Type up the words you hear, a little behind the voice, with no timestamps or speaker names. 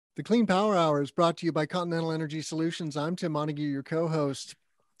The Clean Power Hour is brought to you by Continental Energy Solutions. I'm Tim Montague, your co-host.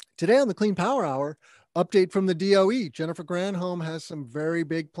 Today on the Clean Power Hour, update from the DOE. Jennifer Granholm has some very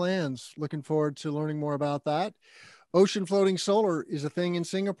big plans. Looking forward to learning more about that. Ocean floating solar is a thing in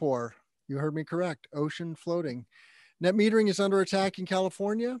Singapore. You heard me correct, ocean floating. Net metering is under attack in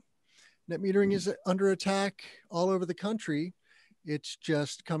California. Net metering is under attack all over the country. It's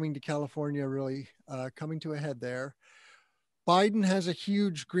just coming to California, really coming to a head there. Biden has a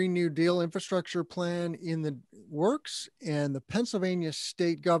huge Green New Deal infrastructure plan in the works, and the Pennsylvania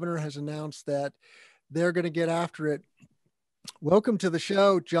state governor has announced that they're going to get after it. Welcome to the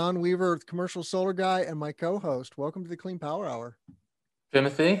show, John Weaver, commercial solar guy, and my co-host. Welcome to the Clean Power Hour.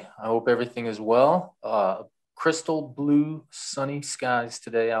 Timothy, I hope everything is well. Crystal blue, sunny skies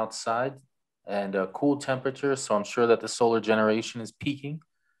today outside and cool temperature, so I'm sure that the solar generation is peaking.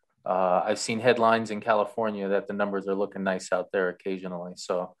 I've seen headlines in California that the numbers are looking nice out there occasionally.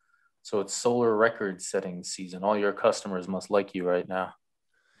 So it's solar record setting season. All your customers must like you right now.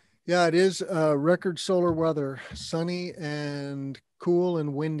 Yeah, it is record solar weather, sunny and cool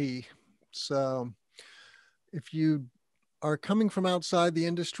and windy. So if you are coming from outside the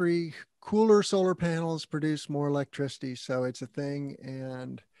industry, cooler solar panels produce more electricity. So it's a thing.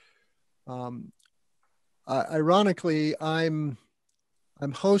 And ironically, I'm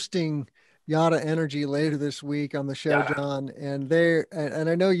hosting Yada Energy later this week on the show, Yeah. John, and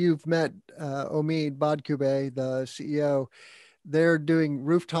I know you've met Omid Badkube, the CEO. They're doing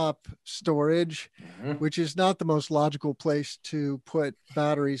rooftop storage, which is not the most logical place to put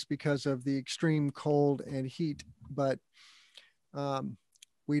batteries because of the extreme cold and heat, but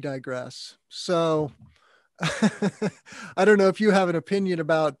we digress. So I don't know if you have an opinion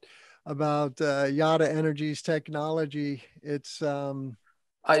about Yada Energy's technology. It's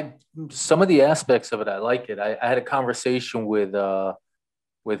some of the aspects of it, I like it. I had a conversation with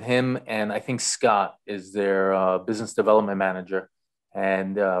him, and I think Scott is their business development manager.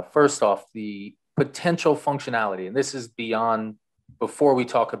 And first off, the potential functionality, and this is beyond before we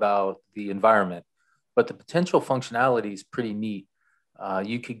talk about the environment, but the potential functionality is pretty neat.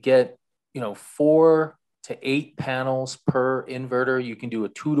 You could get 4 to 8 panels per inverter. You can do a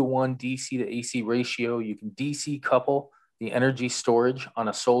 2-to-1 DC to AC ratio. You can DC couple the energy storage on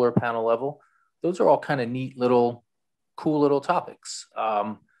a solar panel level. Those are all kind of neat little, cool little topics.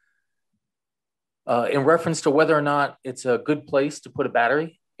 In reference to whether or not it's a good place to put a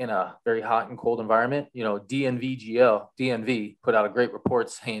battery in a very hot and cold environment, DNV put out a great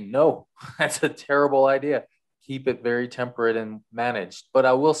report saying, no, that's a terrible idea. Keep it very temperate and managed. But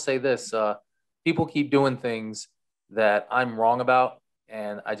I will say this, people keep doing things that I'm wrong about,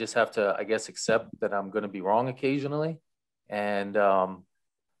 and I just have to, I guess, accept that I'm going to be wrong occasionally. And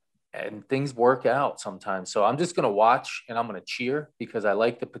things work out sometimes. So I'm just going to watch and I'm going to cheer because I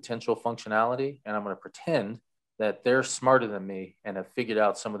like the potential functionality, and I'm going to pretend that they're smarter than me and have figured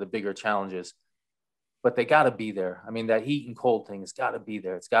out some of the bigger challenges. But they got to be there. I mean, that heat and cold thing has got to be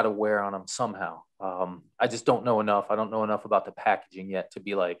there. It's got to wear on them somehow. I just don't know enough. I don't know enough about the packaging yet to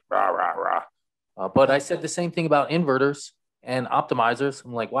be like, rah, rah, rah. But I said the same thing about inverters and optimizers.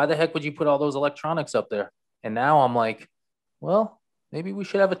 I'm like, why the heck would you put all those electronics up there? And now I'm like, well, maybe we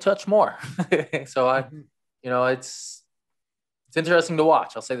should have a touch more. So it's interesting to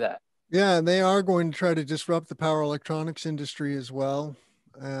watch. I'll say that. Yeah, and they are going to try to disrupt the power electronics industry as well.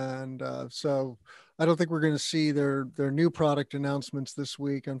 And so I don't think we're going to see their new product announcements this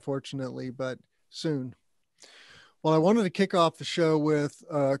week, unfortunately, but soon. Well, I wanted to kick off the show with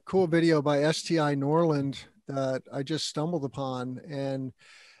a cool video by STI Nordland that I just stumbled upon. And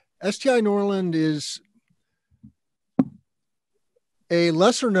STI Nordland is a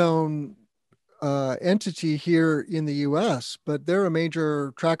lesser known entity here in the US, but they're a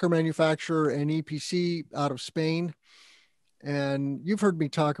major tracker manufacturer and EPC out of Spain. And you've heard me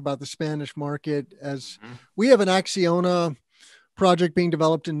talk about the Spanish market as we have an Acciona project being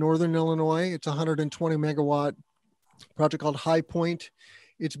developed in Northern Illinois. It's a 120 megawatt project called High Point.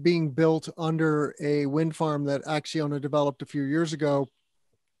 It's being built under a wind farm that Acciona developed a few years ago.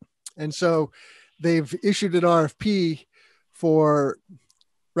 And so they've issued an RFP for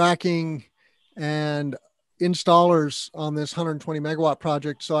racking and installers on this 120 megawatt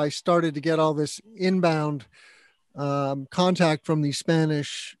project. So I started to get all this inbound contact from these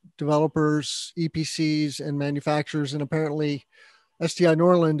Spanish developers, EPCs, and manufacturers. And apparently STI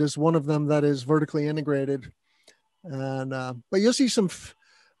Nordland is one of them that is vertically integrated. And but you'll see some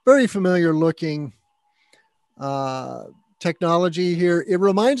very familiar looking technology here. It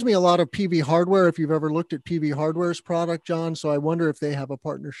reminds me a lot of PV Hardware, if you've ever looked at PV Hardware's product, John. So I wonder if they have a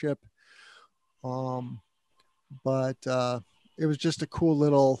partnership. But it was just a cool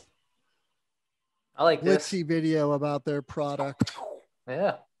little I like this. glitzy video about their product.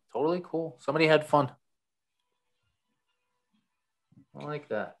 Yeah, totally cool. Somebody had fun. I like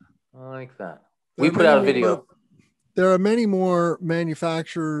that. I like that. There We are put many out a more. video. There are many more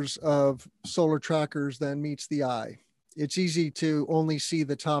manufacturers of solar trackers than meets the eye. It's easy to only see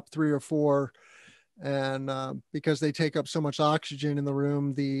the top 3 or 4, and because they take up so much oxygen in the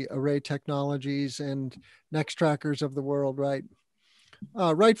room, the Array Technologies and Next Trackers of the world, right?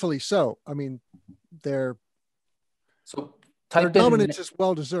 Rightfully so. I mean, their So their type in dominance is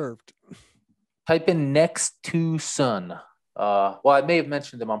well deserved. type in next to sun. Well, I may have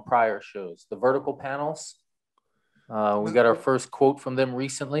mentioned them on prior shows. The vertical panels. We got our first quote from them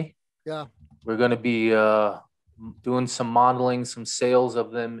recently. Yeah. We're going to be doing some modeling, some sales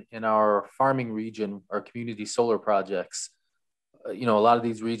of them in our farming region, our community solar projects. You know, a lot of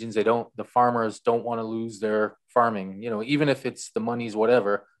these regions, the farmers don't want to lose their farming. You know, even if it's the money's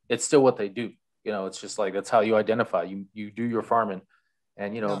whatever, it's still what they do. You know, it's just like that's how you identify. You do your farming,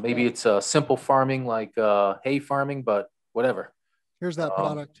 and you know maybe it's a simple farming like hay farming, but whatever. Here's that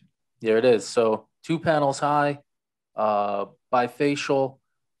product. There it is. So 2 panels high, bifacial.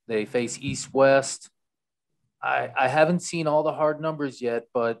 They face east west. I haven't seen all the hard numbers yet,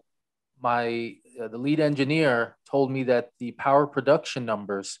 but the lead engineer told me that the power production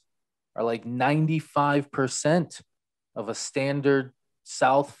numbers are like 95% of a standard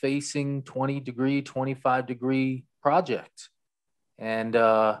south facing 20-degree, 25-degree project. And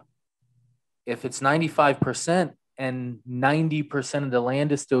if it's 95% and 90% of the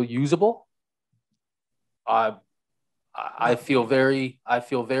land is still usable, I feel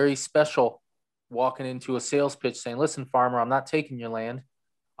very special walking into a sales pitch saying, listen, farmer, I'm not taking your land.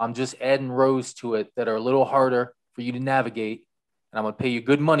 I'm just adding rows to it that are a little harder for you to navigate. And I'm going to pay you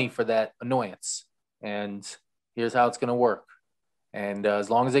good money for that annoyance. And here's how it's going to work. And as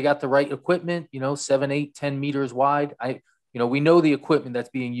long as they got the right equipment, you know, 7, 8, 10 meters wide, we know the equipment that's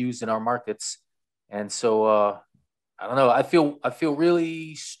being used in our markets. And so, I don't know. I feel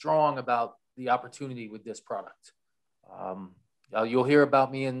really strong about the opportunity with this product. You'll hear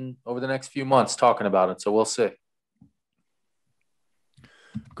about me over the next few months talking about it. So we'll see.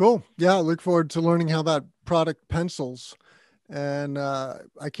 Cool. Yeah, I look forward to learning how that product pencils. And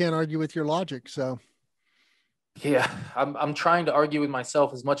I can't argue with your logic. So yeah, I'm trying to argue with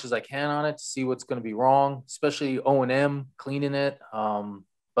myself as much as I can on it to see what's going to be wrong, especially O&M cleaning it.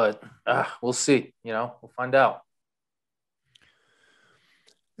 But we'll see. You know, we'll find out.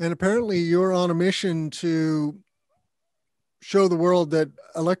 And apparently you're on a mission to show the world that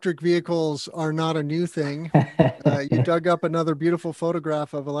electric vehicles are not a new thing. You dug up another beautiful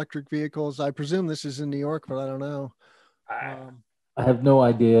photograph of electric vehicles. I presume this is in New York, but I don't know. I have no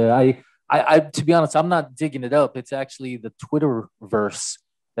idea. I, to be honest, I'm not digging it up. It's actually the Twitterverse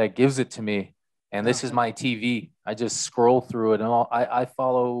that gives it to me. And this is my TV. I just scroll through it, and I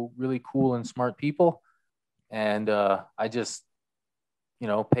follow really cool and smart people. And I just,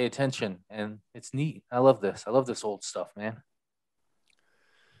 pay attention, and it's neat. I love this. I love this old stuff, man.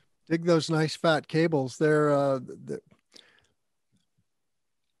 Dig those nice fat cables. I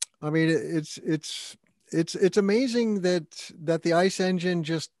mean, it's amazing that the ICE engine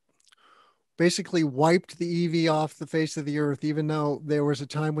just basically wiped the EV off the face of the earth, even though there was a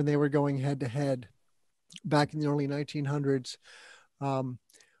time when they were going head to head back in the early 1900s.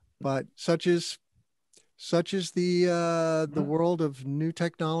 But such is the world of new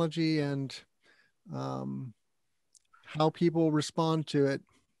technology and how people respond to it.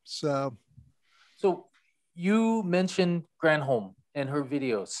 So you mentioned Granholm and her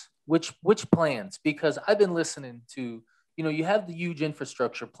videos. Which plans? Because I've been listening to, you have the huge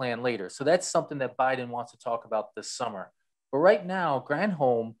infrastructure plan later. So that's something that Biden wants to talk about this summer. But right now,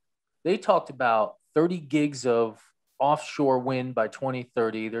 Granholm, they talked about 30 gigs of offshore wind by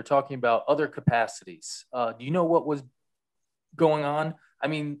 2030. They're talking about other capacities. Do you know what was going on? I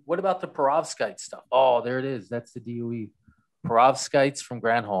mean, what about the perovskite stuff? Oh, there it is. That's the DOE. Perovskites from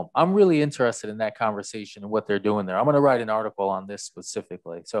Granholm. I'm really interested in that conversation and what they're doing there. I'm going to write an article on this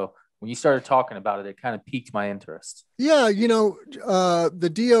specifically. So when you started talking about it, it kind of piqued my interest. Yeah,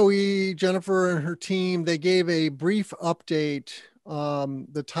 the DOE, Jennifer and her team, they gave a brief update.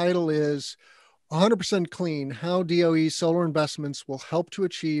 The title is 100% Clean, How DOE Solar Investments Will Help to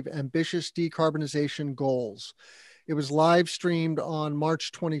Achieve Ambitious Decarbonization Goals. It was live streamed on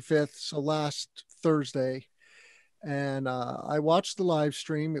March 25th, so last Thursday. And I watched the live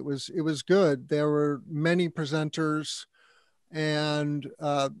stream. It was good. There were many presenters and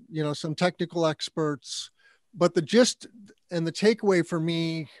some technical experts, but the gist and the takeaway for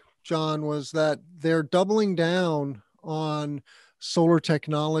me, John, was that they're doubling down on solar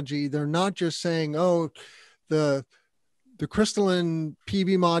technology. They're not just saying, oh, the the crystalline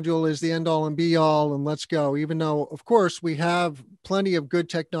PV module is the end all and be all, and let's go. Even though, of course, we have plenty of good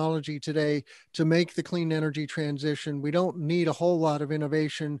technology today to make the clean energy transition. We don't need a whole lot of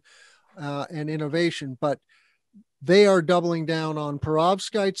innovation and innovation, but they are doubling down on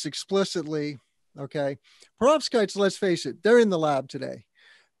perovskites explicitly. Okay, perovskites. Let's face it, they're in the lab today.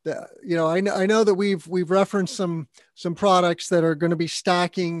 I know that we've referenced some products that are going to be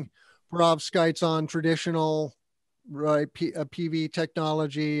stacking perovskites on traditional PV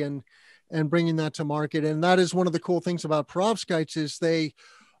technology and bringing that to market. And that is one of the cool things about perovskites is they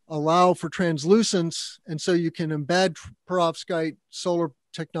allow for translucence, and so you can embed perovskite solar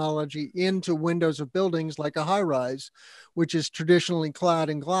technology into windows of buildings like a high rise, which is traditionally clad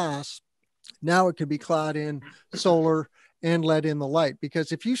in glass. Now it could be clad in solar and let in the light.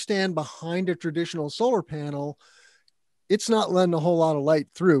 Because if you stand behind a traditional solar panel, it's not letting a whole lot of light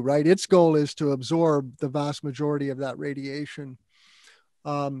through, right? Its goal is to absorb the vast majority of that radiation.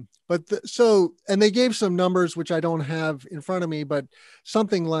 And they gave some numbers, which I don't have in front of me, but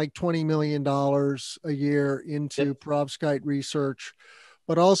something like $20 million a year into perovskite research,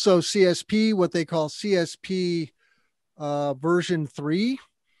 but also CSP, what they call CSP version 3.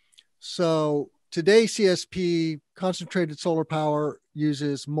 So today, CSP, concentrated solar power,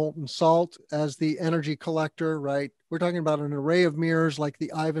 uses molten salt as the energy collector, right? We're talking about an array of mirrors like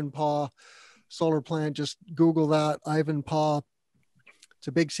the Ivanpah solar plant. Just Google that, Ivanpah. It's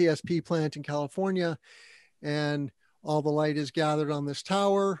a big CSP plant in California, and all the light is gathered on this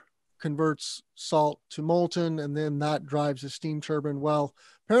tower, converts salt to molten, and then that drives a steam turbine. Well,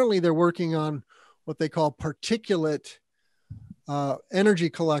 apparently they're working on what they call particulate energy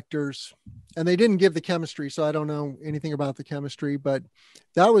collectors, and they didn't give the chemistry, so I don't know anything about the chemistry, but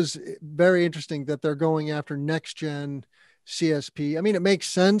that was very interesting that they're going after next gen CSP. I mean, it makes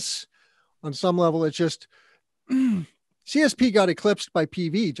sense on some level. It's just CSP got eclipsed by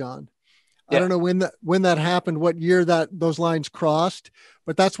PV, John. I don't know when that happened, what year that those lines crossed,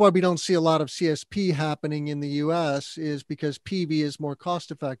 but that's why we don't see a lot of CSP happening in the US, is because PV is more cost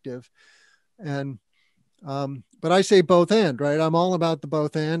effective. And but I say both and, right? I'm all about the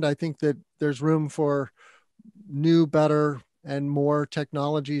both and. I think that there's room for new, better, and more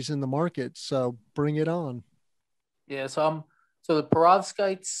technologies in the market. So bring it on. Yeah. So the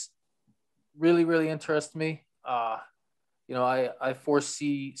perovskites really, really interest me. I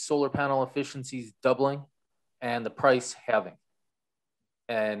foresee solar panel efficiencies doubling and the price halving.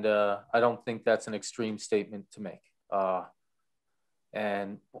 And I don't think that's an extreme statement to make.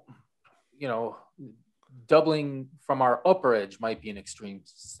 And, you know, doubling from our upper edge might be an extreme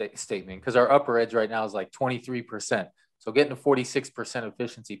statement, because our upper edge right now is like 23%. So getting to 46%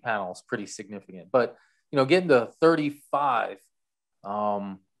 efficiency panel is pretty significant. But, getting to 35,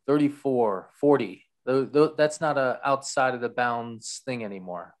 34, 40, that's not a outside of the bounds thing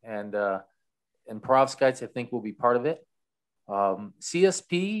anymore. And perovskites, I think, will be part of it.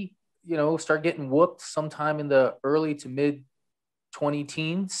 CSP, start getting whooped sometime in the early to mid 20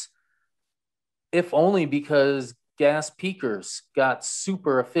 teens, if only because gas peakers got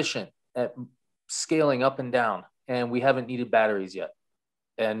super efficient at scaling up and down, and we haven't needed batteries yet.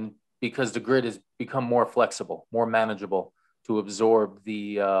 And because the grid has become more flexible, more manageable to absorb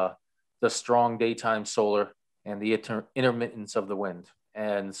the strong daytime solar and the intermittence of the wind.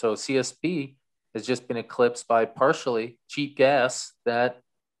 And so CSP has just been eclipsed by partially cheap gas that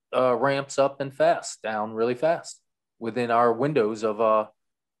ramps up and down really fast within our windows of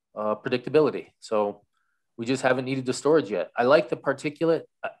predictability. So we just haven't needed the storage yet. I like the particulate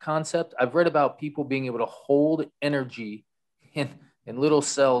concept. I've read about people being able to hold energy in little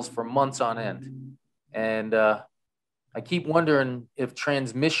cells for months on end. And I keep wondering if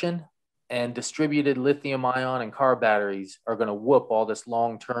transmission and distributed lithium ion and car batteries are going to whoop all this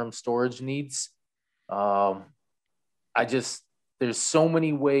long-term storage needs. There's so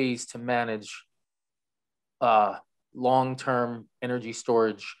many ways to manage long-term energy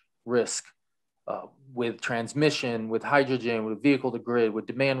storage risk with transmission, with hydrogen, with vehicle to grid, with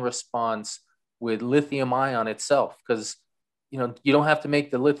demand response, with lithium ion itself. Because you don't have to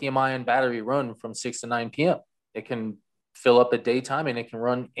make the lithium ion battery run from 6 to 9 p.m. It can fill up at daytime, and it can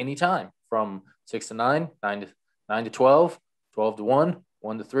run anytime from 6 to 9, 9 to 12, 12 to 1,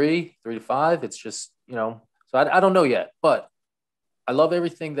 1 to 3, 3 to 5. It's just, so I don't know yet, but I love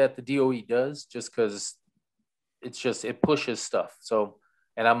everything that the DOE does, just because it pushes stuff. So,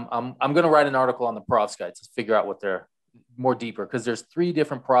 and I'm going to write an article on the perovskites to figure out what they're more deeper, because there's 3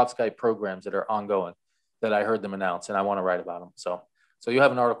 different perovskite programs that are ongoing that I heard them announce, and I want to write about them. So you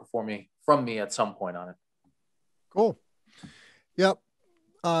have an article from me at some point on it. Cool. Yep.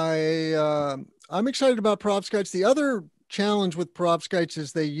 I'm excited about perovskites. The other challenge with perovskites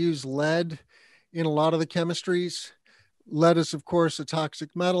is they use lead in a lot of the chemistries. Lead is, of course, a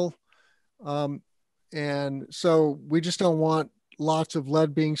toxic metal. Um, and so we just don't want lots of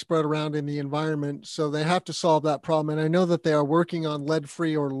lead being spread around in the environment. So they have to solve that problem. And I know that they are working on lead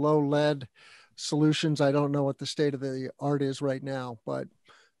free or low lead solutions. I don't know what the state of the art is right now, but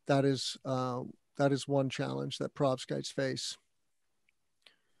that is, uh, that is one challenge that perovskites face.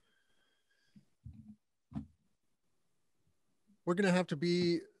 We're going to have to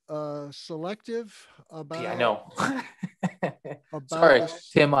be selective Yeah, I about know. about Sorry, this.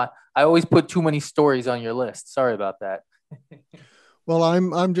 Tim. I always put too many stories on your list. Sorry about that. Well,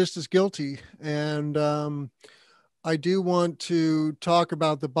 I'm just as guilty, and I do want to talk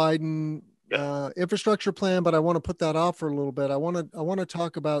about the Biden Yeah. infrastructure plan, but I want to put that off for a little bit. I want to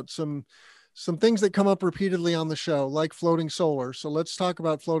talk about some things that come up repeatedly on the show, like floating solar. So let's talk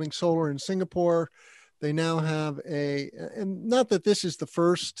about floating solar in Singapore. They now have and not that this is the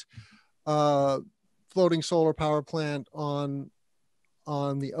first uh, floating solar power plant on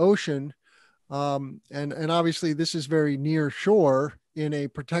the ocean, and obviously this is very near shore in a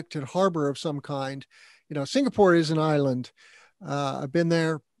protected harbor of some kind. You know, Singapore is an island. I've been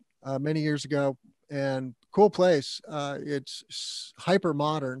there many years ago, and cool place. It's hyper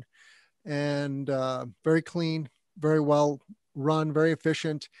modern and very clean, very well run, very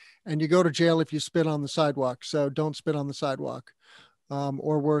efficient. And you go to jail if you spit on the sidewalk. So don't spit on the sidewalk,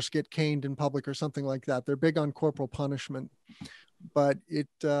 or worse, get caned in public or something like that. They're big on corporal punishment, but it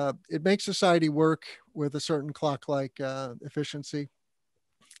makes society work with a certain clock-like efficiency.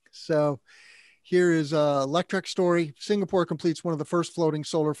 So here is a Electrek story. Singapore completes one of the first floating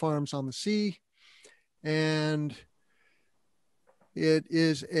solar farms on the sea, and it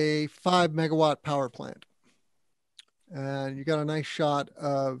is a 5 megawatt power plant. And you got a nice shot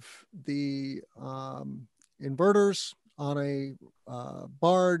of the inverters on a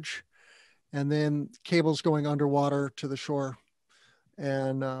barge, and then cables going underwater to the shore.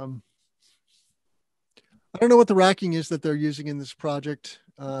 And I don't know what the racking is that they're using in this project.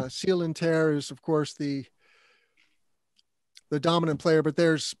 Seal and Tear is, of course, the dominant player, but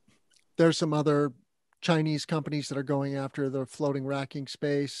there's some other Chinese companies that are going after the floating racking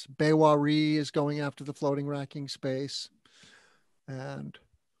space. Beiwa Ri is going after the floating racking space, and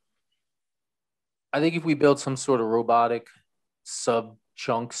I think if we build some sort of robotic sub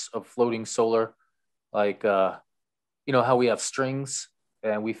chunks of floating solar, like how we have strings,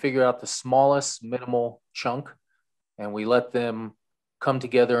 and we figure out the smallest minimal chunk, and we let them come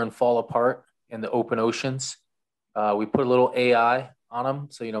together and fall apart in the open oceans. We put a little AI on them,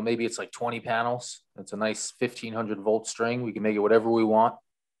 so maybe it's like 20 panels. It's a nice 1500-volt string. We can make it whatever we want,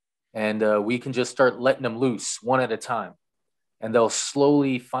 and we can just start letting them loose one at a time, and they'll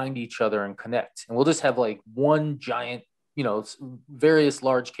slowly find each other and connect. And we'll just have like one giant, various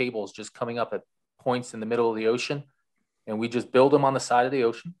large cables just coming up at points in the middle of the ocean. And we just build them on the side of the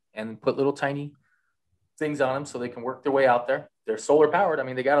ocean and put little tiny things on them so they can work their way out there. They're solar powered. I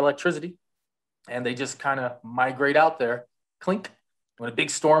mean, they got electricity, and they just kind of migrate out there, clink. When a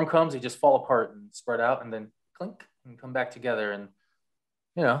big storm comes, they just fall apart and spread out, and then clink and come back together. And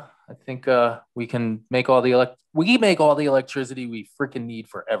I think we can make we make all the electricity we freaking need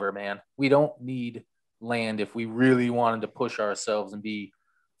forever, man. We don't need land if we really wanted to push ourselves and be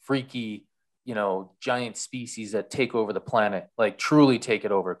freaky, giant species that take over the planet, like truly take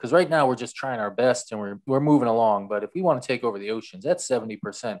it over. Because right now we're just trying our best and we're moving along. But if we want to take over the oceans, that's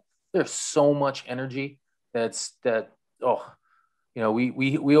 70%. There's so much energy that. Oh,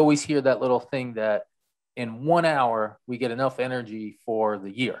 we always hear that little thing that in 1 hour we get enough energy for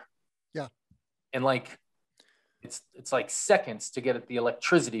the year, yeah, and like it's like seconds to get the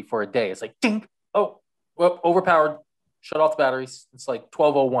electricity for a day. It's like ding, oh, well, overpowered, shut off the batteries. It's like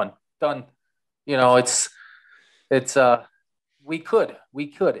 12:01, done. It's we could,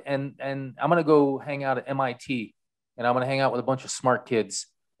 and I'm gonna go hang out at MIT, and I'm gonna hang out with a bunch of smart kids,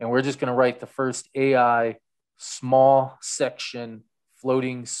 and we're just gonna write the first AI small section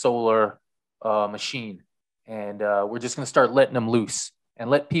floating solar machine, and we're just going to start letting them loose and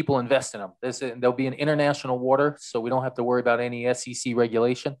let people invest in them. There'll be an international water, so we don't have to worry about any SEC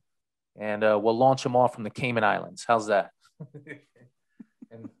regulation, and we'll launch them off from the Cayman Islands. How's that?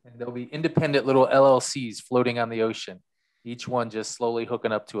 and there'll be independent little LLCs floating on the ocean, each one just slowly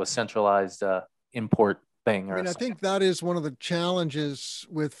hooking up to a centralized import thing. I mean, I think that is one of the challenges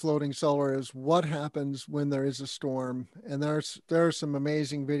with floating solar is what happens when there is a storm. And there are some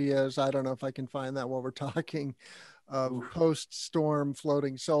amazing videos. I don't know if I can find that while we're talking of post-storm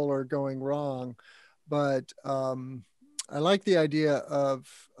floating solar going wrong, but I like the idea of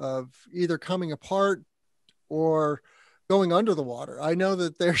either coming apart or going under the water. I know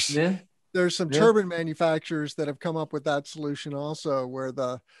that Yeah, there's some yeah, turbine manufacturers that have come up with that solution also, where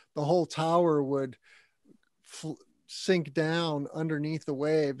the whole tower would sink down underneath the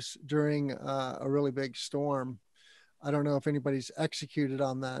waves during a really big storm. I don't know if anybody's executed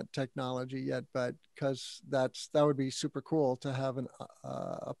on that technology yet, but because that would be super cool to have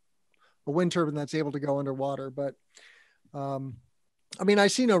a wind turbine that's able to go underwater. But um, I mean, I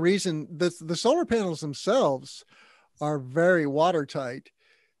see no reason. The solar panels themselves are very watertight.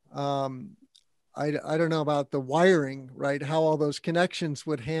 Um, I don't know about the wiring, right? How all those connections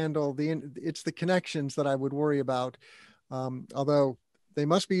would handle it's the connections that I would worry about. Although they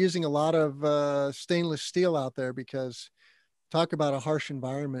must be using a lot of stainless steel out there, because talk about a harsh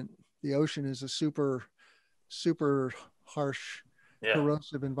environment. The ocean is a super harsh, yeah.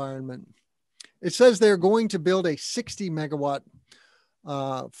 corrosive environment. It says they're going to build a 60 megawatt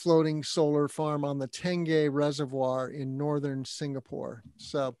floating solar farm on the Tengay Reservoir in northern Singapore.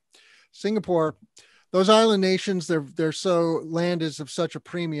 So Singapore, those island nations, they're so, land is of such a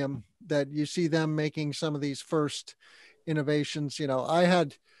premium that you see them making some of these first innovations. You know, I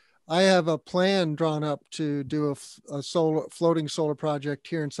have a plan drawn up to do a floating solar project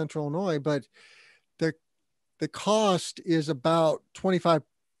here in Central Illinois, but the the cost is about 20 to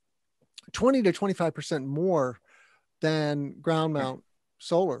 25% more than ground mount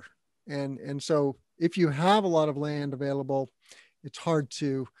solar. And so if you have a lot of land available, it's hard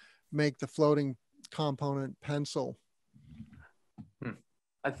to make the floating component pencil. Hmm.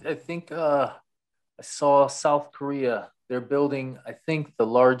 I think I saw South Korea. They're building, I think, the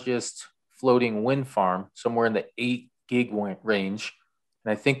largest floating wind farm somewhere in the 8 gig range.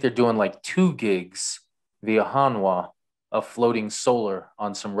 And I think they're doing like 2 gigs via Hanwha of floating solar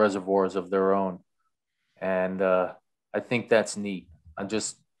on some reservoirs of their own. And I think that's neat. I'm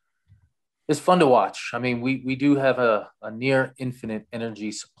just, it's fun to watch. I mean, we do have a near infinite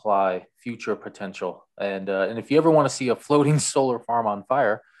energy supply future potential. And if you ever want to see a floating solar farm on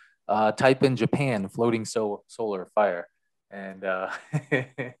fire, type in Japan floating solar fire. And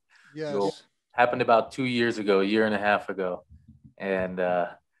you'll Yes. happened about 2 years ago, a year and a half ago. And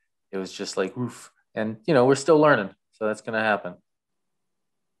it was just like, oof. And, you know, we're still learning. So that's going to happen.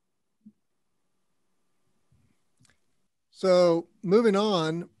 So moving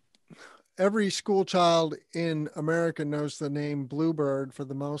on, every school child in America knows the name Bluebird for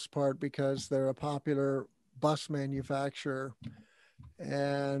the most part, because they're a popular bus manufacturer.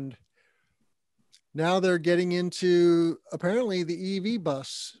 And now they're getting into apparently the EV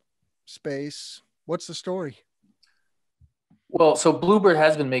bus space. What's the story? Well, so Bluebird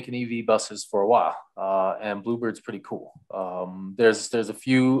has been making EV buses for a while, and Bluebird's pretty cool. There's a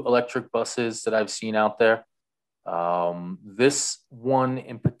few electric buses that I've seen out there. This one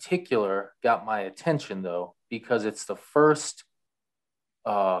in particular got my attention though, because it's the first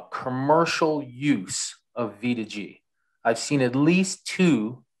commercial use of V2G. I've seen at least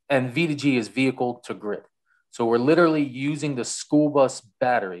two, and V2G is vehicle to grid. So we're literally using the school bus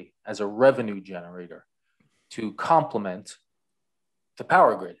battery as a revenue generator to complement the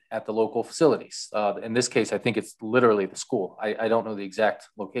power grid at the local facilities. In this case, I think it's literally the school. I don't know the exact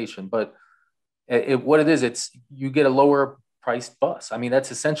location, but what it is, it's you get a lower priced bus. I mean,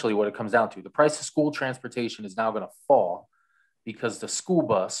 that's essentially what it comes down to. The price of school transportation is now going to fall because the school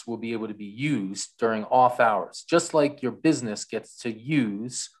bus will be able to be used during off hours, just like your business gets to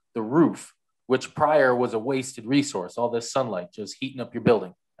use the roof, which prior was a wasted resource, all this sunlight just heating up your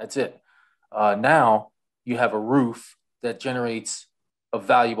building. That's it. Now you have a roof that generates a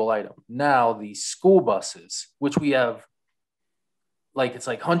valuable item. Now these school buses, which we have, like it's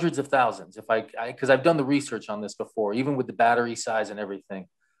like hundreds of thousands. If because I've done the research on this before, even with the battery size and everything,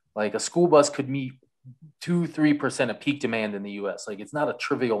 like a school bus could meet 2-3% of peak demand in the U.S. Like it's not a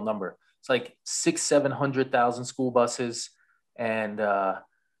trivial number. It's like 600,000-700,000 school buses, and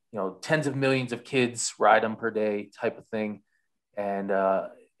you know, tens of millions of kids ride them per day, type of thing. And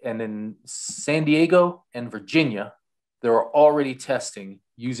in San Diego and Virginia, they're already testing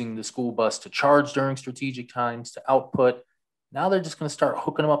using the school bus to charge during strategic times, to output. Now they're just going to start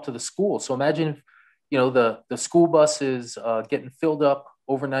hooking them up to the school. So imagine if, you know, the school bus is getting filled up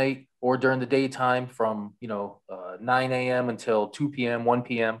overnight or during the daytime from, you know, 9 a.m. until 2 p.m., 1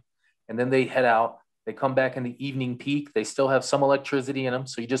 p.m. And then they head out. They come back in the evening peak. They still have some electricity in them.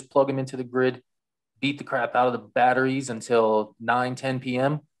 So you just plug them into the grid, beat the crap out of the batteries until 9, 10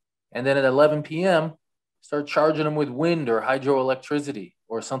 p.m. And then at 11 p.m., start charging them with wind or hydroelectricity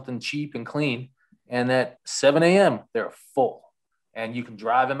or something cheap and clean. And at 7 a.m., they're full. And you can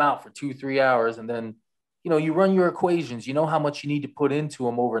drive them out for 2-3 hours and then you run your equations, you know how much you need to put into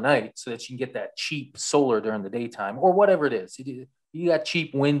them overnight so that you can get that cheap solar during the daytime or whatever it is. You got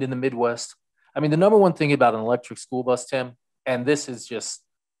cheap wind in the Midwest. I mean, the number one thing about an electric school bus, Tim, and this is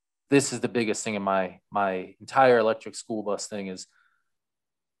the biggest thing in my entire electric school bus thing is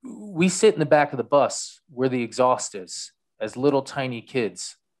we sit in the back of the bus where the exhaust is as little tiny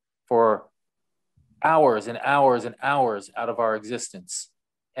kids for hours and hours and hours out of our existence.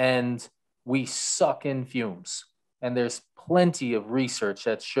 And we suck in fumes. And there's plenty of research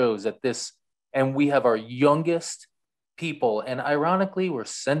that shows that and we have our youngest people, and ironically, we're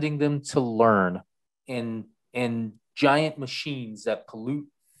sending them to learn in giant machines that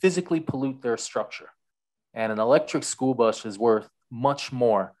physically pollute their structure. And an electric school bus is worth much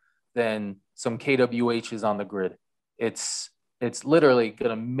more than some KWHs on the grid. It's literally going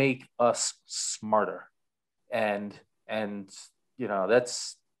to make us smarter. And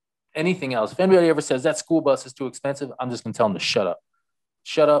that's anything else. If anybody ever says that school bus is too expensive, I'm just going to tell them to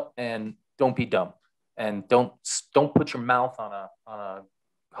shut up and don't be dumb. And don't put your mouth on a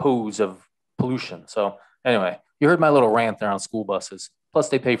hose of pollution. So anyway, you heard my little rant there on school buses. Plus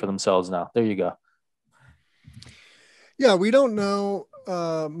they pay for themselves now. There you go. Yeah, we don't know.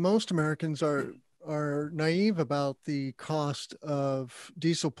 Most Americans are naive about the cost of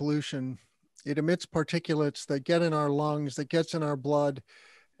diesel pollution. It emits particulates that get in our lungs, that gets in our blood,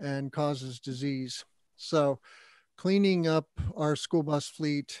 and causes disease. So cleaning up our school bus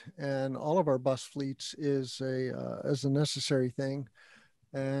fleet and all of our bus fleets is a necessary thing.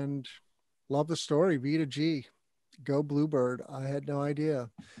 And love the story, V to G, go Bluebird. I had no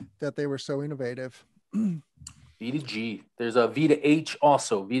idea that they were so innovative. V to G. There's a V to H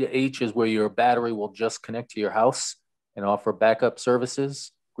also. V to H is where your battery will just connect to your house and offer backup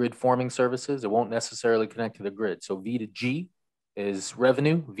services, grid forming services. It won't necessarily connect to the grid. So V to G is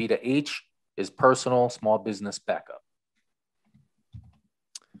revenue. V to H is personal small business backup.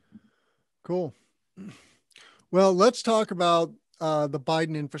 Cool. Well, let's talk about the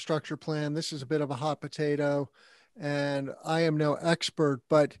Biden infrastructure plan. This is a bit of a hot potato, and I am no expert,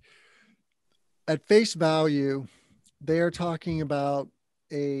 but at face value, they are talking about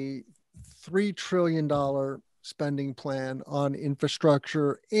a $3 trillion spending plan on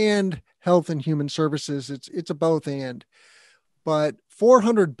infrastructure and health and human services. It's a both and. But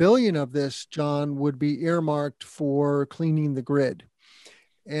 400 billion of this, John, would be earmarked for cleaning the grid.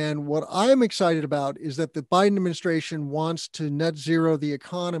 And what I'm excited about is that the Biden administration wants to net zero the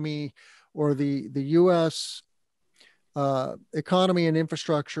economy, or the US economy and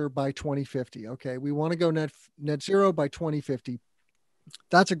infrastructure by 2050. Okay, we want to go net zero by 2050.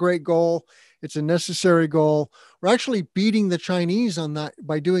 That's a great goal. It's a necessary goal. We're actually beating the Chinese on that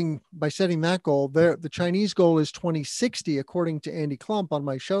by setting that goal. The Chinese goal is 2060, according to Andy Klump on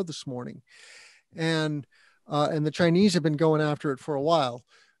my show this morning, and the Chinese have been going after it for a while.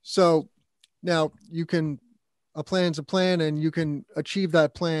 So now a plan's a plan, and you can achieve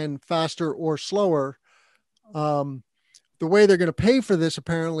that plan faster or slower. The way they're going to pay for this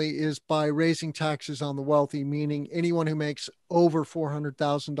apparently is by raising taxes on the wealthy, meaning anyone who makes over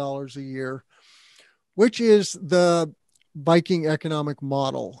 $400,000 a year, which is the Viking economic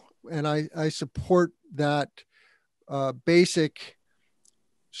model. And I support that basic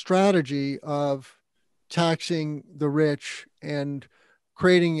strategy of taxing the rich and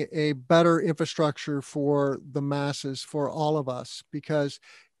creating a better infrastructure for the masses, for all of us, because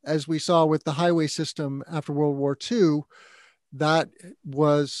as we saw with the highway system after World War II, that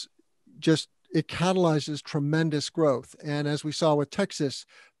was just, it catalyzes tremendous growth. And as we saw with Texas,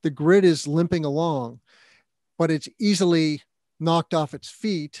 the grid is limping along, but it's easily knocked off its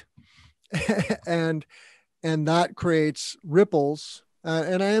feet. and that creates ripples.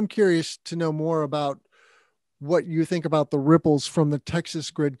 And I am curious to know more about what you think about the ripples from the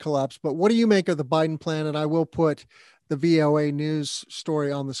Texas grid collapse. But what do you make of the Biden plan? And I will put the VOA News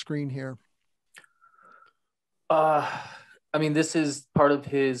story on the screen here. I mean, this is part of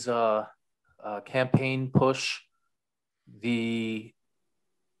his campaign push. It's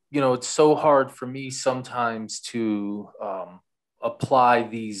so hard for me sometimes to apply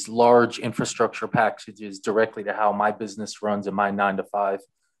these large infrastructure packages directly to how my business runs in my 9 to 5,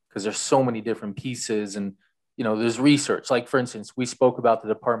 because there's so many different pieces. And, there's research. Like, for instance, we spoke about the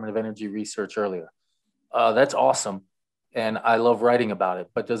Department of Energy research earlier. That's awesome. And I love writing about it,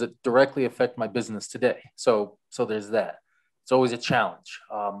 but does it directly affect my business today? So there's that. It's always a challenge.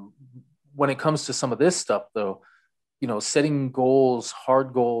 When it comes to some of this stuff, though, setting goals,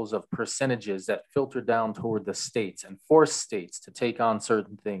 hard goals of percentages that filter down toward the states and force states to take on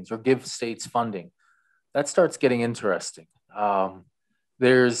certain things or give states funding, that starts getting interesting.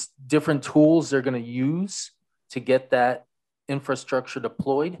 there's different tools they're going to use to get that infrastructure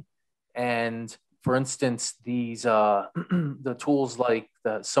deployed. And for instance, these the tools like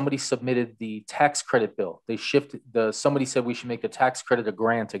somebody submitted the tax credit bill. They shifted somebody said we should make the tax credit a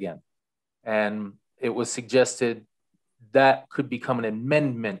grant again, and it was suggested that could become an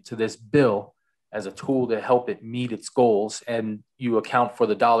amendment to this bill as a tool to help it meet its goals. And you account for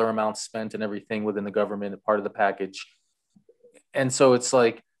the dollar amount spent and everything within the government, part of the package. And so it's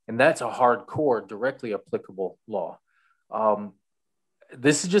like, and that's a hardcore, directly applicable law.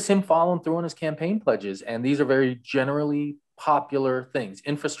 This is just him following through on his campaign pledges. And these are very generally popular things.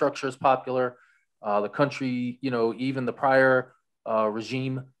 Infrastructure is popular. The country, even the prior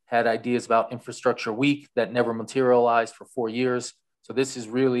regime had ideas about infrastructure week that never materialized for 4 years. So this is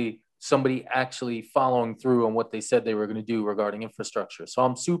really somebody actually following through on what they said they were going to do regarding infrastructure. So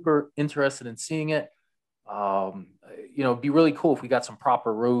I'm super interested in seeing it. It'd be really cool if we got some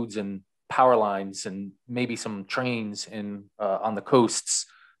proper roads and power lines and maybe some trains on the coasts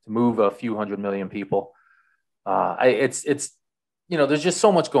to move a few 100 million people. There's just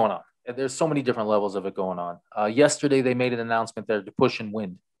so much going on. There's so many different levels of it going on. Yesterday, they made an announcement there to push in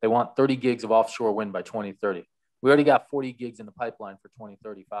wind. They want 30 gigs of offshore wind by 2030. We already got 40 gigs in the pipeline for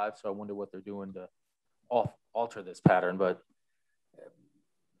 2035. So I wonder what they're doing to alter this pattern. But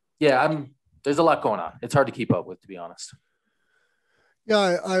yeah, there's a lot going on. It's hard to keep up with, to be honest.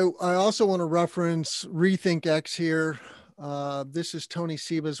 Yeah, I also want to reference Rethink X here. This is Tony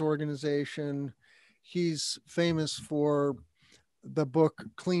Seba's organization. He's famous for the book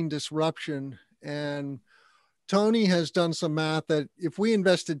Clean Disruption. And Tony has done some math that if we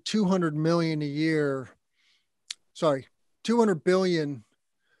invested 200 billion a year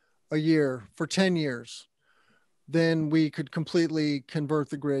a year for 10 years, then we could completely convert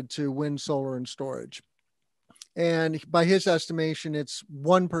the grid to wind, solar, and storage. And by his estimation, it's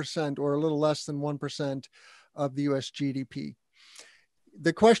 1% or a little less than 1% of the US GDP.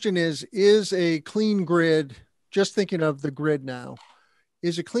 The question is a clean grid, just thinking of the grid now,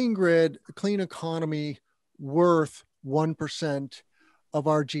 is a clean grid, a clean economy worth 1% of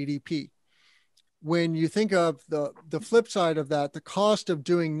our GDP? When you think of the flip side of that, the cost of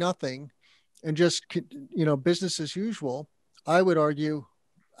doing nothing and just, business as usual, I would argue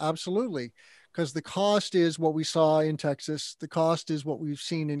absolutely. Because the cost is what we saw in Texas. The cost is what we've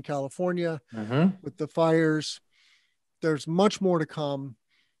seen in California with the fires. There's much more to come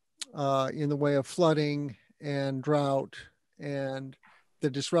in the way of flooding and drought and the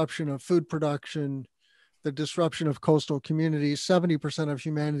disruption of food production, the disruption of coastal communities. 70% of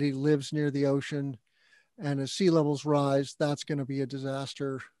humanity lives near the ocean. And as sea levels rise, that's going to be a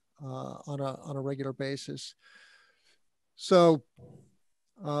disaster on a regular basis. So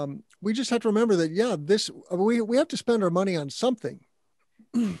we just have to remember that, we have to spend our money on something.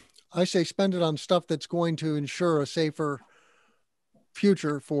 I say spend it on stuff that's going to ensure a safer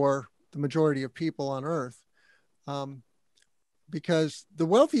future for the majority of people on Earth. Because the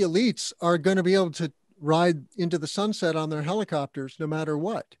wealthy elites are going to be able to ride into the sunset on their helicopters no matter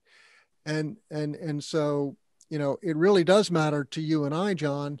what. And so, it really does matter to you and I,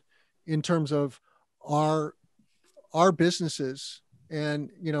 John, in terms of our businesses.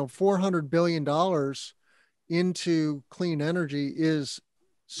 And, $400 billion into clean energy is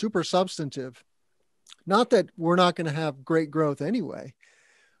super substantive. Not that we're not going to have great growth anyway,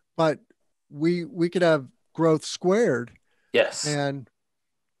 but we could have growth squared. Yes. And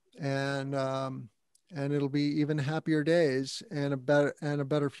it'll be even happier days and a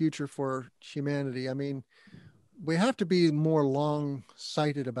better future for humanity. I mean, we have to be more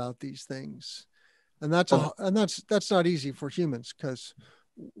long-sighted about these things. And that's not easy for humans because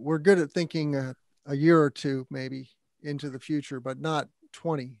we're good at thinking a year or two maybe into the future, but not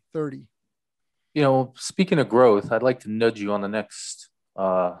 20, 30. Speaking of growth, I'd like to nudge you on the next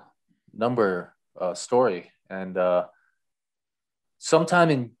number story. And sometime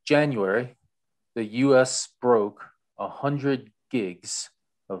in January, the US broke 100 gigs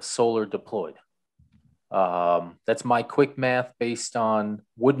of solar deployed. That's my quick math based on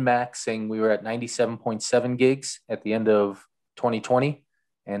WoodMac saying we were at 97.7 gigs at the end of 2020,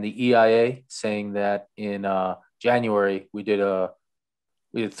 and the EIA saying that in January we did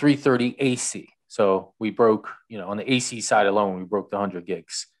 330 AC. So we broke, on the AC side alone, we broke the 100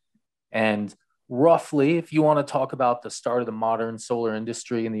 gigs. And roughly, if you want to talk about the start of the modern solar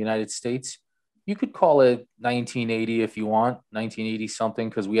industry in the United States, you could call it 1980 if you want, 1980 something,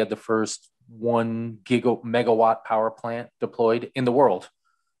 because we had the first 1 megawatt power plant deployed in the world.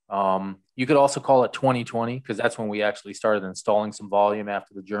 You could also call it 2020 because that's when we actually started installing some volume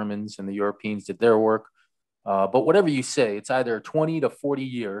after the Germans and the Europeans did their work. But whatever you say, it's either 20 to 40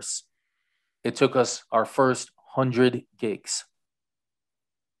 years. It took us our first 100 gigs.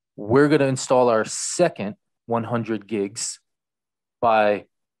 We're going to install our second 100 gigs by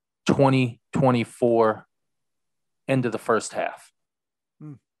 2024, end of the first half.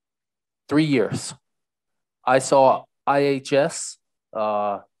 3 years. I saw IHS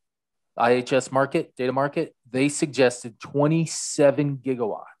market, data market, they suggested 27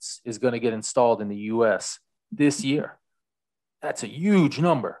 gigawatts is going to get installed in the US this year. That's a huge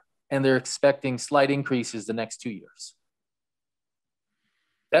number. And they're expecting slight increases the next 2 years.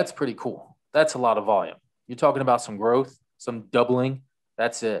 That's pretty cool. That's a lot of volume. You're talking about some growth, some doubling.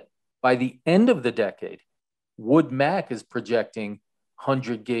 That's it. By the end of the decade, Wood Mac is projecting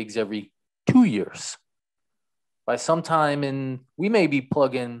 100 gigs every 2 years. By sometime we may be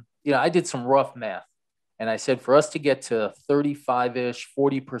plugging, I did some rough math. And I said for us to get to 35-ish,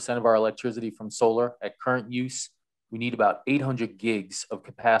 40% of our electricity from solar at current use, we need about 800 gigs of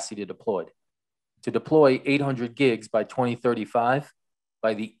capacity deployed. To deploy 800 gigs by 2035,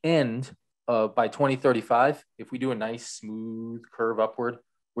 by 2035, if we do a nice smooth curve upward,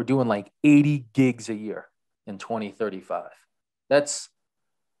 we're doing like 80 gigs a year in 2035. That's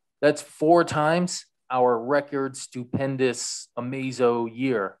 4 times our record stupendous amazo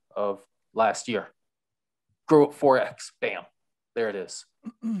year of last year. Grow 4x, bam, there it is.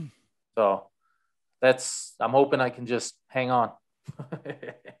 So I'm hoping I can just hang on.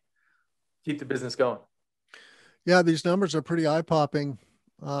 Keep the business going. Yeah, these numbers are pretty eye-popping.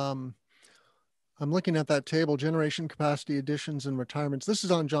 I'm looking at that table, generation capacity additions and retirements. This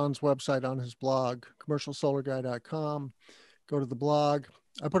is on John's website, on his blog, commercialsolarguy.com. Go to the blog.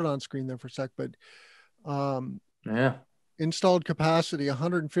 I put it on screen there for a sec, but installed capacity,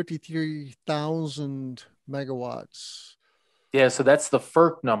 153,000 megawatts. Yeah, so that's the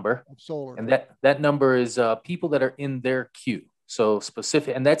FERC number. Of solar. And that number is people that are in their queue. So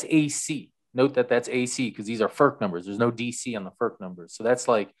specific, and that's AC. Note that that's AC because these are FERC numbers. There's no DC on the FERC numbers. So that's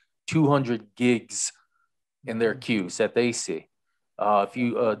like 200 gigs in their queues that they see. If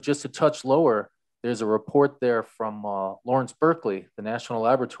you just a touch lower, there's a report there from Lawrence Berkeley, the National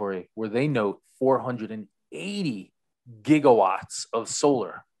Laboratory, where they note 480 gigawatts of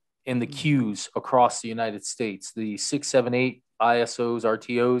solar in the queues across the United States, the 6, 7, 8 ISOs,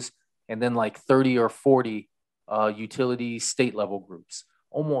 RTOs, and then like 30 or 40 utility state level groups.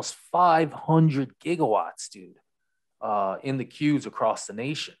 Almost 500 gigawatts, dude, in the queues across the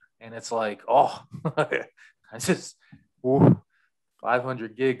nation. And it's like, I just,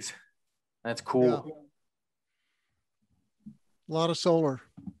 500 gigs. That's cool. Yeah. A lot of solar.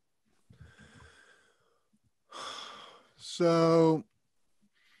 So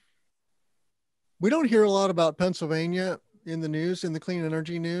we don't hear a lot about Pennsylvania in the news, in the clean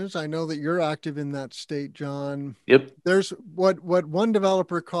energy news. I know that you're active in that state, John. Yep. There's what one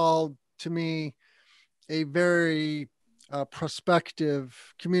developer called to me a very prospective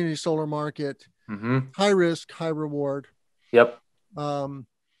community solar market, high risk, high reward. Yep.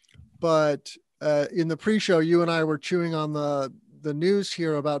 But in the pre-show, you and I were chewing on the news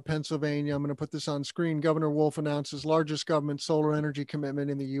here about Pennsylvania. I'm going to put this on screen. Governor Wolf announces largest government solar energy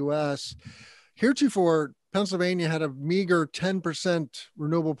commitment in the U.S. Heretofore, Pennsylvania had a meager 10%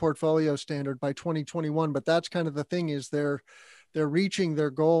 renewable portfolio standard by 2021, but that's kind of the thing, is they're reaching their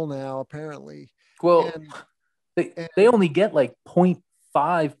goal now, apparently. Well, they only get like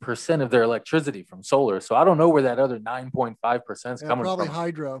 0.5% of their electricity from solar, so I don't know where that other 9.5% is coming probably from.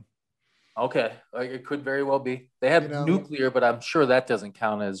 Hydro. Okay, like it could very well be. They have nuclear, but I'm sure that doesn't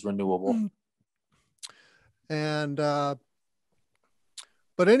count as renewable. And but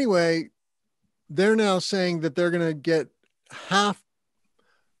anyway, they're now saying that they're going to get half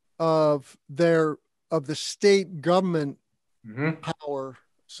of the state government power.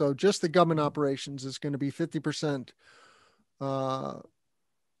 So just the government operations is going to be 50%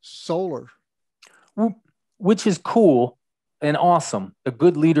 solar, which is cool and awesome, a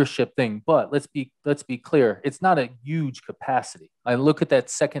good leadership thing. But let's be clear, it's not a huge capacity. I look at that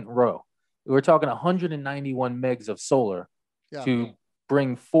second row. We're talking 191 megs of solar to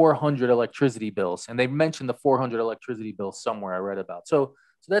bring 400 electricity bills. And they mentioned the 400 electricity bills somewhere I read about. So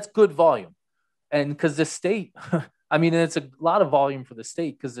that's good volume. And because the state, I mean, it's a lot of volume for the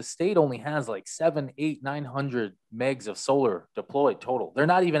state because the state only has like 700, 800, 900 megs of solar deployed total. They're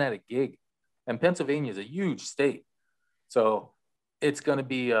not even at a gig. And Pennsylvania is a huge state. So it's going to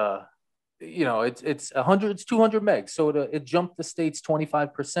be, it's 100, it's 200 megs. So it jumped the state's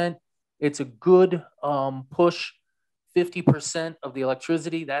 25%. It's a good push. 50% of the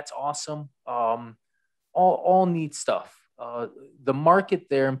electricity. That's awesome. All neat stuff. The market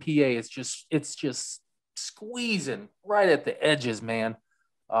there in PA is just squeezing right at the edges, man.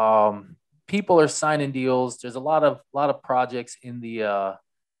 People are signing deals. There's a lot of projects in the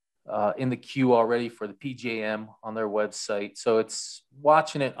queue already for the PJM on their website. So it's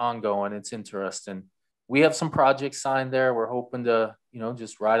watching it ongoing. It's interesting. We have some projects signed there. We're hoping to,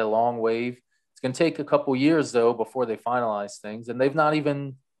 just ride a long wave. It's going to take a couple years though before they finalize things, and they've not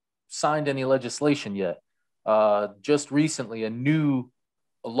even signed any legislation yet. Just recently, a new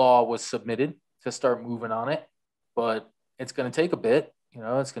law was submitted to start moving on it, but it's going to take a bit.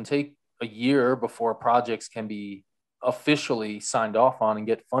 It's going to take a year before projects can be officially signed off on and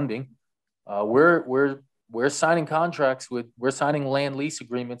get funding. We're signing contracts we're signing land lease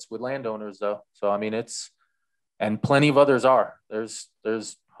agreements with landowners though. So I mean and plenty of others are. There's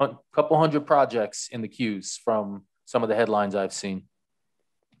a couple hundred projects in the queues from some of the headlines I've seen.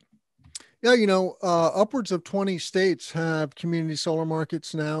 Yeah, upwards of 20 states have community solar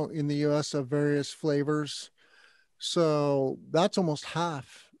markets now in the US of various flavors. So that's almost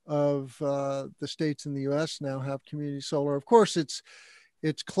half of the states in the US now have community solar. Of course, it's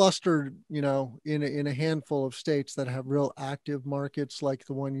clustered, in a handful of states that have real active markets, like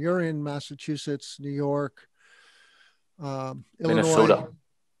the one you're in, Massachusetts, New York, Illinois,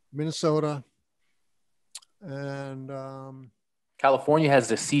 Minnesota, and California has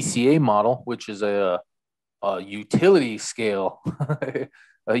the CCA model, which is a utility scale,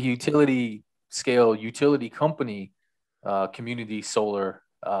 utility company, community solar.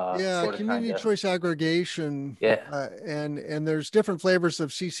 Community choice aggregation. Yeah. And there's different flavors of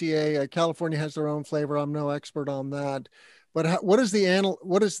CCA. California has their own flavor. I'm no expert on that. But what is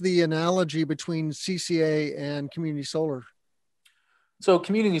the analogy between CCA and community solar? So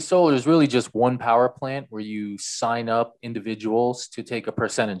community solar is really just one power plant where you sign up individuals to take a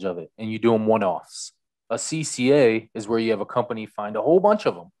percentage of it and you do them one-offs. A CCA is where you have a company find a whole bunch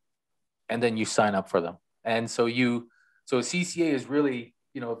of them and then you sign up for them. And so a CCA is really,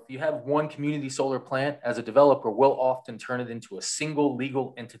 if you have one community solar plant as a developer, we'll often turn it into a single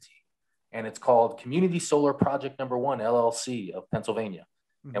legal entity. And it's called Community Solar Project Number 1, LLC of Pennsylvania.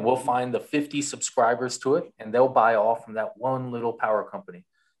 Mm-hmm. And we'll find the 50 subscribers to it, and they'll buy off from that one little power company.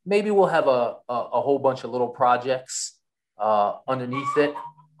 Maybe we'll have a whole bunch of little projects underneath it.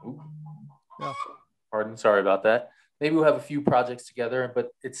 Ooh. Yeah. Pardon, sorry about that. Maybe we'll have a few projects together, but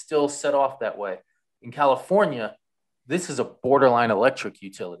it's still set off that way. In California, this is a borderline electric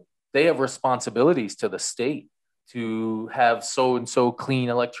utility. They have responsibilities to the state to have so-and-so clean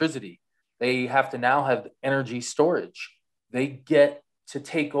electricity. They have to now have energy storage. They get to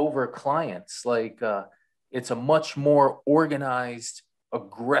take over clients. It's a much more organized,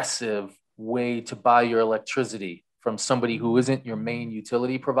 aggressive way to buy your electricity from somebody who isn't your main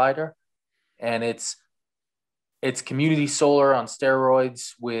utility provider. And it's community solar on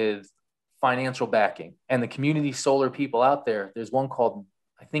steroids with financial backing. And the community solar people out there, there's one called,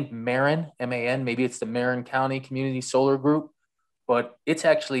 I think, Marin, M-A-N, maybe it's the Marin County Community Solar Group, but it's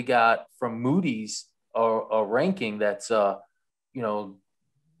actually got from Moody's a ranking that's,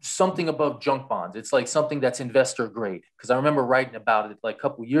 something above junk bonds. It's like something that's investor grade. Because I remember writing about it like a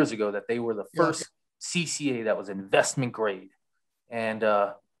couple of years ago that they were the first CCA that was investment grade. And,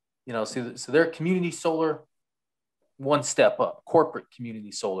 so they're community solar, one step up, corporate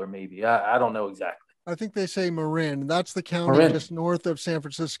community solar, maybe. I don't know exactly. I think they say Marin. That's the county just north of San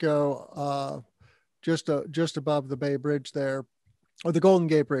Francisco, just above the Bay Bridge there, or the Golden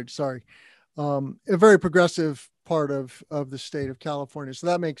Gate Bridge, sorry. A very progressive part of the state of California. So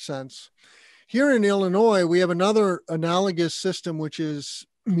that makes sense. Here in Illinois, we have another analogous system, which is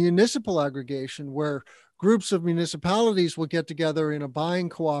municipal aggregation, where groups of municipalities will get together in a buying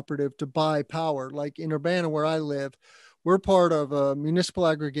cooperative to buy power. Like in Urbana, where I live, we're part of a municipal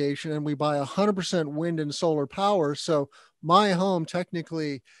aggregation and we buy 100% wind and solar power. So my home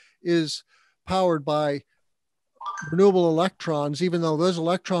technically is powered by renewable electrons, even though those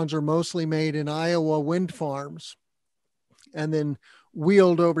electrons are mostly made in Iowa wind farms and then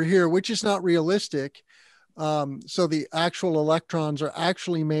wheeled over here, which is not realistic. So the actual electrons are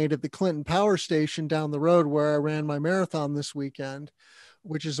actually made at the Clinton Power Station down the road where I ran my marathon this weekend,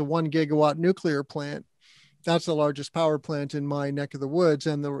 which is a 1 gigawatt nuclear plant. That's the largest power plant in my neck of the woods.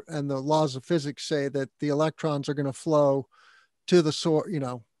 And the laws of physics say that the electrons are going to flow to the source,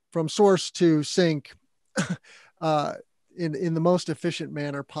 from source to sink in the most efficient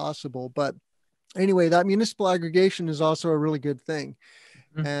manner possible. But anyway, that municipal aggregation is also a really good thing.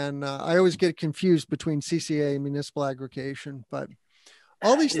 Mm-hmm. And I always get confused between CCA and municipal aggregation, but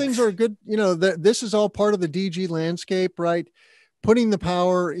all these things are good. This is all part of the DG landscape, right? Putting the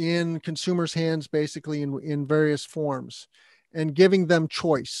power in consumers' hands, basically in various forms and giving them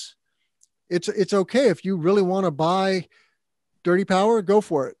choice. it's okay if you really want to buy dirty power, go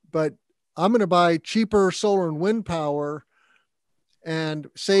for it. But I'm going to buy cheaper solar and wind power and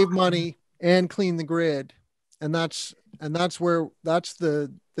save money and clean the grid. And that's where that's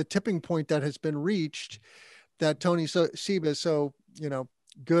the tipping point that has been reached that Tony Seba is so,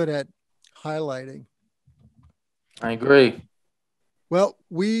 good at highlighting. I agree. Well,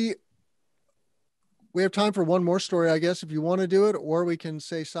 we have time for one more story, I guess, if you want to do it, or we can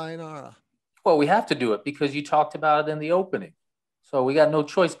say sayonara. Well, we have to do it because you talked about it in the opening. So we got no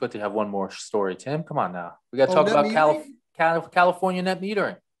choice but to have one more story, Tim. Come on now. We got to talk net about metering? California net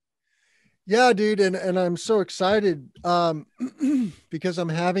metering. Yeah, dude. And I'm so excited because I'm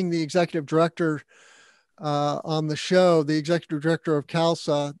having the executive director on the show, the executive director of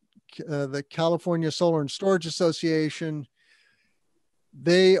CALSA, the California Solar and Storage Association.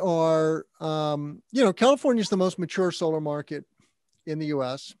 They are, California is the most mature solar market in the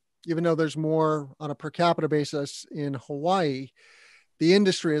US, even though there's more on a per capita basis in Hawaii. The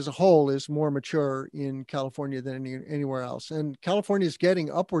industry as a whole is more mature in California than anywhere else. And California is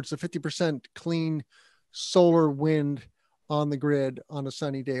getting upwards of 50% clean solar wind on the grid on a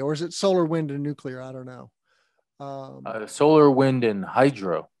sunny day. Or is it solar, wind, and nuclear? I don't know. Solar, wind, and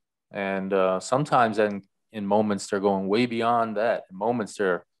hydro. And sometimes in moments they're going way beyond that. In moments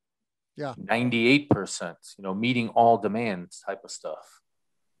they're 98%, meeting all demands type of stuff.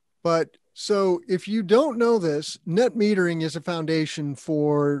 But so if you don't know this, net metering is a foundation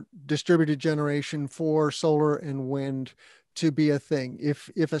for distributed generation for solar and wind to be a thing. If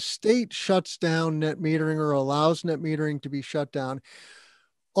a state shuts down net metering or allows net metering to be shut down,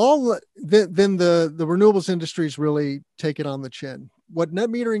 then the renewables industries really take it on the chin. What net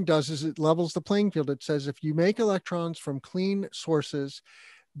metering does is it levels the playing field. It says if you make electrons from clean sources,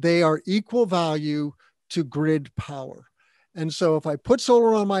 they are equal value to grid power. And so if I put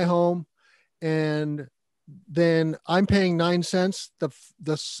solar on my home and then I'm paying 9 cents,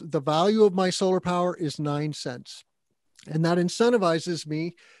 the value of my solar power is 9 cents. And that incentivizes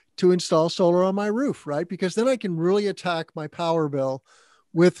me to install solar on my roof, right? Because then I can really attack my power bill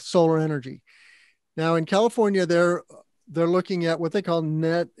with solar energy. Now in California, they're looking at what they call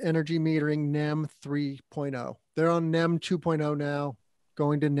net energy metering, NEM 3.0. They're on NEM 2.0 now,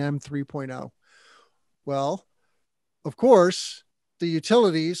 going to NEM 3.0. Well, of course, the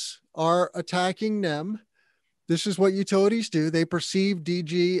utilities are attacking NEM. This is what utilities do. They perceive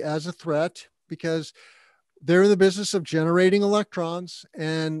DG as a threat because they're in the business of generating electrons.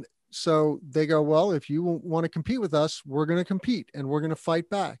 And so they go, well, if you want to compete with us, we're going to compete and we're going to fight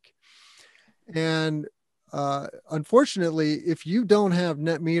back. And unfortunately, if you don't have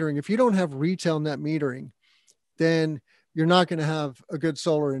net metering, if you don't have retail net metering, then you're not going to have a good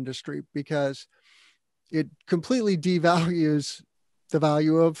solar industry because it completely devalues the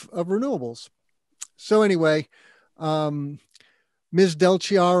value of renewables. So anyway, Ms. Del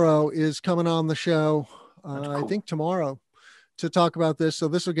Chiaro is coming on the show, cool. I think tomorrow, to talk about this. So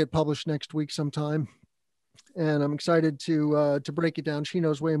this will get published next week sometime. And I'm excited to break it down. She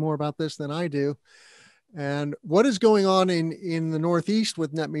knows way more about this than I do. And what is going on in the Northeast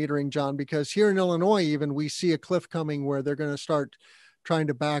with net metering, John? Because here in Illinois, even we see a cliff coming where they're going to start trying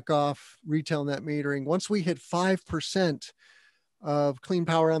to back off retail net metering. Once we hit 5% of clean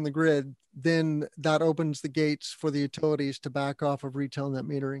power on the grid, then that opens the gates for the utilities to back off of retail net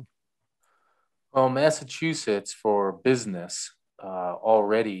metering. Well, Massachusetts for business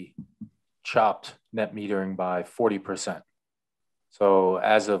already chopped net metering by 40%. So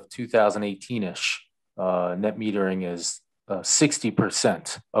as of 2018-ish, net metering is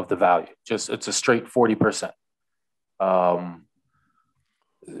 60% of the value. It's a straight 40%.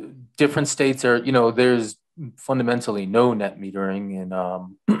 Different states are, there's fundamentally no net metering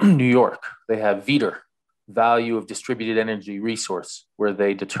in New York. They have VDER, value of distributed energy resource, where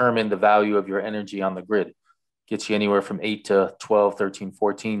they determine the value of your energy on the grid. Gets you anywhere from 8 to 12, 13,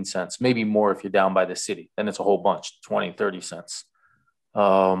 14 cents, maybe more if you're down by the city. Then it's a whole bunch, 20, 30 cents.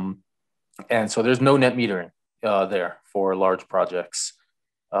 And so there's no net metering there for large projects.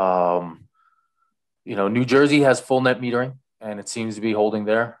 New Jersey has full net metering, and it seems to be holding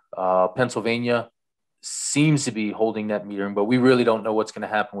there. Pennsylvania seems to be holding net metering, but we really don't know what's going to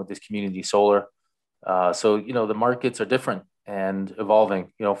happen with this community solar. So the markets are different and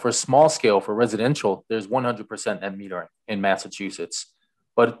evolving. For small scale, for residential, there's 100% net metering in Massachusetts,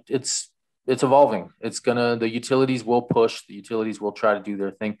 but it's evolving. The utilities will push, the utilities will try to do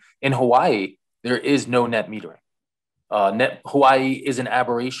their thing. In Hawaii, there is no net metering. Hawaii is an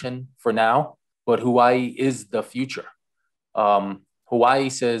aberration for now, but Hawaii is the future. Hawaii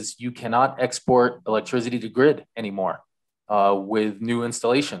says you cannot export electricity to grid anymore. with new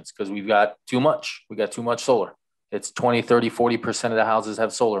installations because we've got too much. We got too much solar. It's 20, 30, 40% of the houses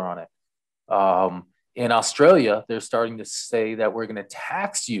have solar on it. In Australia, they're starting to say that we're going to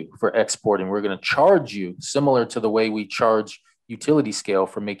tax you for exporting. We're going to charge you similar to the way we charge utility scale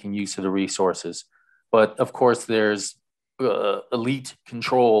for making use of the resources. But of course, there's elite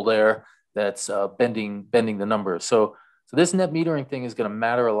control there that's bending the numbers. So this net metering thing is going to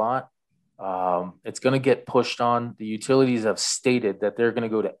matter a lot. It's going to get pushed on. The utilities have stated that they're going to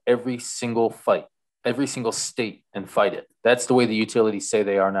go to every single state and fight it. That's the way the utilities say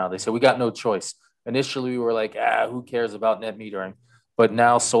they are now. They say we got no choice. Initially, we were like, who cares about net metering? But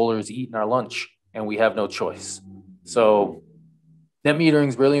now solar is eating our lunch and we have no choice. So net metering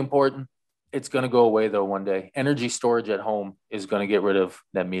is really important. It's going to go away though one day. Energy storage at home is going to get rid of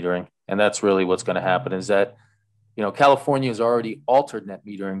net metering. And that's really what's going to happen is that, California has already altered net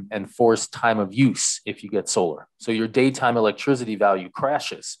metering and forced time of use if you get solar. So your daytime electricity value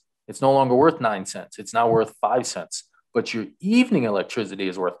crashes. It's no longer worth 9 cents. It's now worth 5 cents. But your evening electricity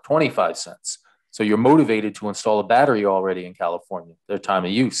is worth 25 cents. So you're motivated to install a battery already in California, their time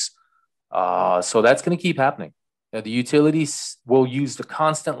of use. So that's going to keep happening. The utilities will use the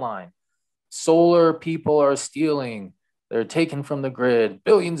constant line. Solar people are stealing. They're taken from the grid,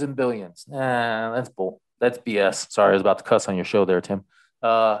 billions and billions. That's bull. That's BS. Sorry, I was about to cuss on your show there, Tim.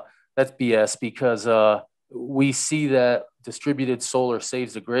 That's BS because we see that distributed solar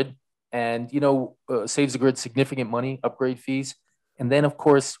saves the grid and, saves the grid significant money, upgrade fees. And then, of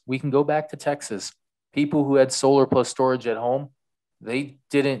course, we can go back to Texas. People who had solar plus storage at home, they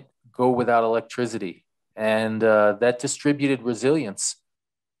didn't go without electricity. And that distributed resilience,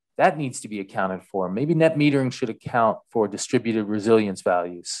 that needs to be accounted for. Maybe net metering should account for distributed resilience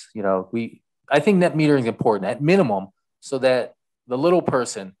values. I think net metering is important at minimum so that the little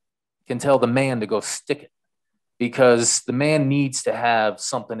person can tell the man to go stick it because the man needs to have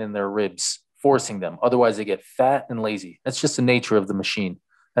something in their ribs forcing them. Otherwise, they get fat and lazy. That's just the nature of the machine.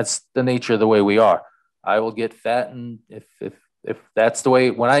 That's the nature of the way we are. I will get fat, and if that's the way,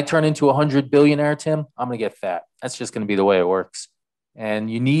 when I turn into 100 billionaire, Tim, I'm going to get fat. That's just going to be the way it works.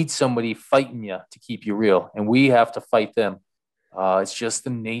 And you need somebody fighting you to keep you real, and we have to fight them. It's just the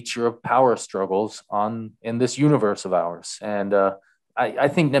nature of power struggles in this universe of ours. And I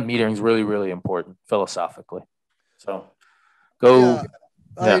think net metering is really, really important philosophically. So go.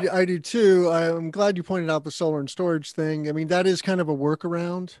 Yeah, I do too. I'm glad you pointed out the solar and storage thing. I mean, that is kind of a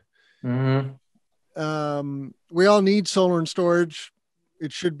workaround. Mm-hmm. We all need solar and storage.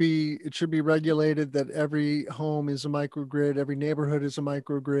 It should be regulated that every home is a microgrid, every neighborhood is a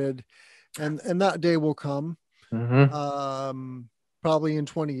microgrid, and that day will come. Mm-hmm. Probably in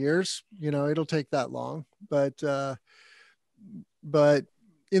 20 years, it'll take that long, but in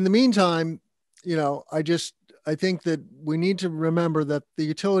the meantime, I think that we need to remember that the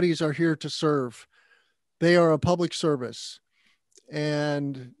utilities are here to serve. They are a public service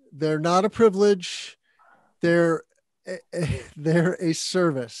and they're not a privilege. They're a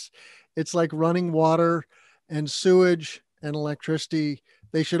service. It's like running water and sewage and electricity.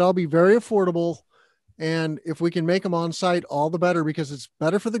 They should all be very affordable. And if we can make them on site, all the better, because it's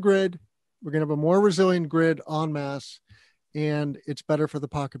better for the grid. We're going to have a more resilient grid en masse, and it's better for the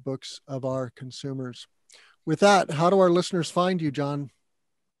pocketbooks of our consumers. With that, how do our listeners find you, John?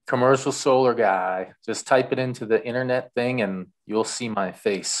 Commercial solar guy. Just type it into the internet thing and you'll see my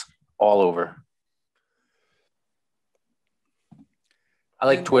face all over. I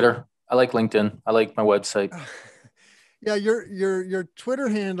like Twitter. I like LinkedIn. I like my website. Yeah, your Twitter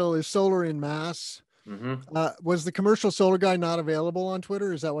handle is Solar in Mass. Mm-hmm. Was the commercial solar guy not available on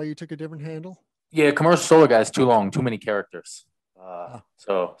Twitter? Is that why you took a different handle? Yeah, commercial solar guy is too long, too many characters.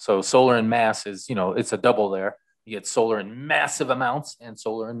 So solar in mass is, it's a double there. You get solar in massive amounts and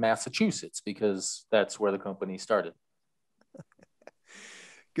solar in Massachusetts because that's where the company started.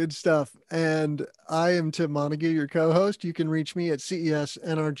 Good stuff. And I am Tim Montague, your co-host. You can reach me at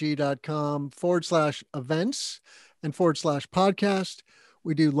cesnrg.com/events and /podcast.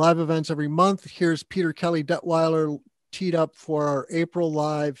 We do live events every month. Here's Peter Kelly Detweiler teed up for our April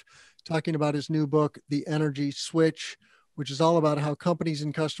live, talking about his new book, The Energy Switch, which is all about how companies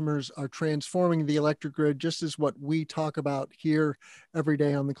and customers are transforming the electric grid, just as what we talk about here every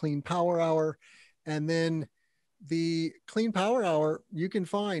day on the Clean Power Hour. And then the Clean Power Hour, you can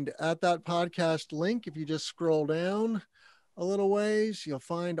find at that podcast link. If you just scroll down a little ways, you'll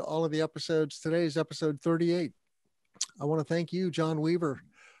find all of the episodes. Today's episode 38. I want to thank you, John Weaver,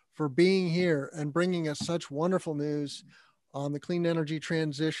 for being here and bringing us such wonderful news on the clean energy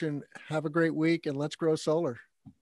transition. Have a great week and let's grow solar.